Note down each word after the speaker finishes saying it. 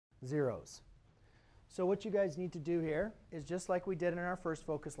zeros. So what you guys need to do here is just like we did in our first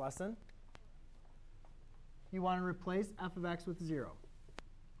focus lesson. You want to replace f of x with 0.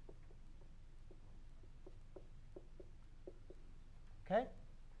 OK?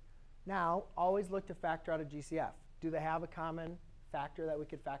 Now, always look to factor out a GCF. Do they have a common factor that we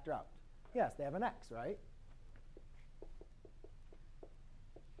could factor out? Yes, they have an x, right?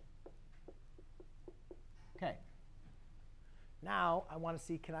 OK. Now, I want to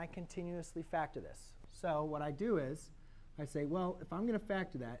see, can I continuously factor this? So what I do is I say, well, if I'm going to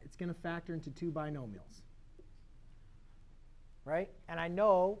factor that, it's going to factor into two binomials. Right? And I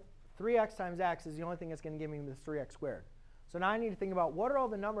know 3x times x is the only thing that's going to give me this 3x squared. So now I need to think about what are all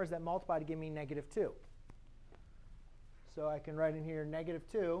the numbers that multiply to give me negative 2. So I can write in here negative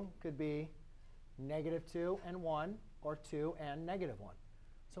 2 could be negative 2 and 1, or 2 and negative 1.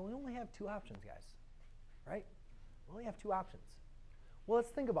 So we only have two options, guys. Right? We only have two options. Well, let's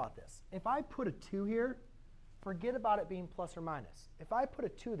think about this. If I put a 2 here, forget about it being plus or minus. If I put a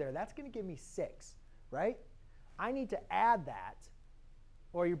 2 there, that's going to give me 6. Right? I need to add that,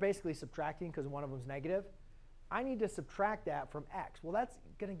 or you're basically subtracting because one of them is negative. I need to subtract that from x. Well, that's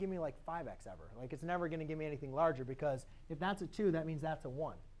going to give me like 5x ever. Like, it's never going to give me anything larger, because if that's a 2, that means that's a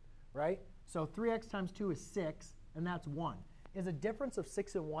 1. Right? So 3x times 2 is 6, and that's 1. Is a difference of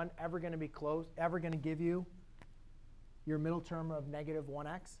 6 and 1 ever going to be close, ever going to give you your middle term of negative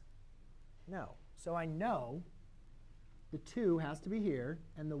 1x? No. So I know the 2 has to be here,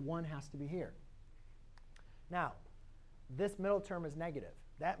 and the 1 has to be here. Now, this middle term is negative.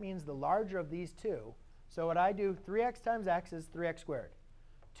 That means the larger of these two. So what I do, 3x times x is 3x squared.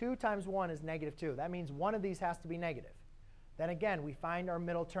 2 times 1 is negative 2. That means one of these has to be negative. Then again, we find our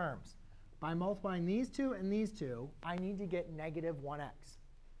middle terms. By multiplying these two and these two, I need to get negative 1x.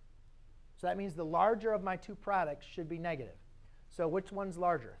 So that means the larger of my two products should be negative. So which one's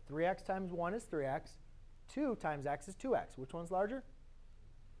larger? 3x times 1 is 3x. 2 times x is 2x. Which one's larger?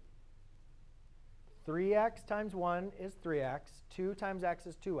 3x times 1 is 3x. 2 times x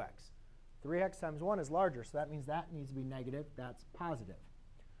is 2x. 3x times 1 is larger, so that means that needs to be negative. That's positive.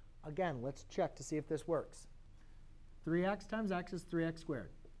 Again, let's check to see if this works. 3x times x is 3x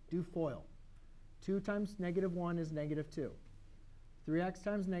squared. Do FOIL. 2 times negative 1 is negative 2. 3x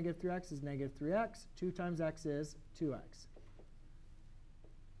times negative 3x is negative 3x. 2 times x is 2x.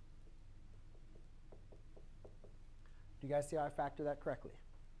 Do you guys see how I factor that correctly?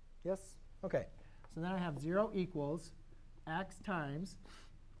 Yes? OK. So then I have 0 equals x times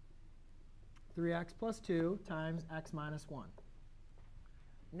 3x plus 2 times x minus 1.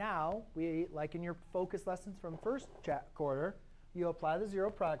 Now, like in your focus lessons from first quarter, you apply the zero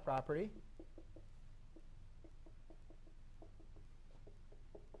product property.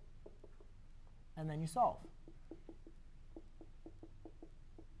 And then you solve.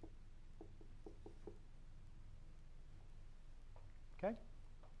 OK?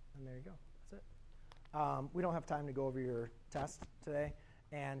 And there you go. That's it. We don't have time to go over your test today.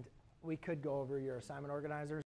 And we could go over your assignment organizers.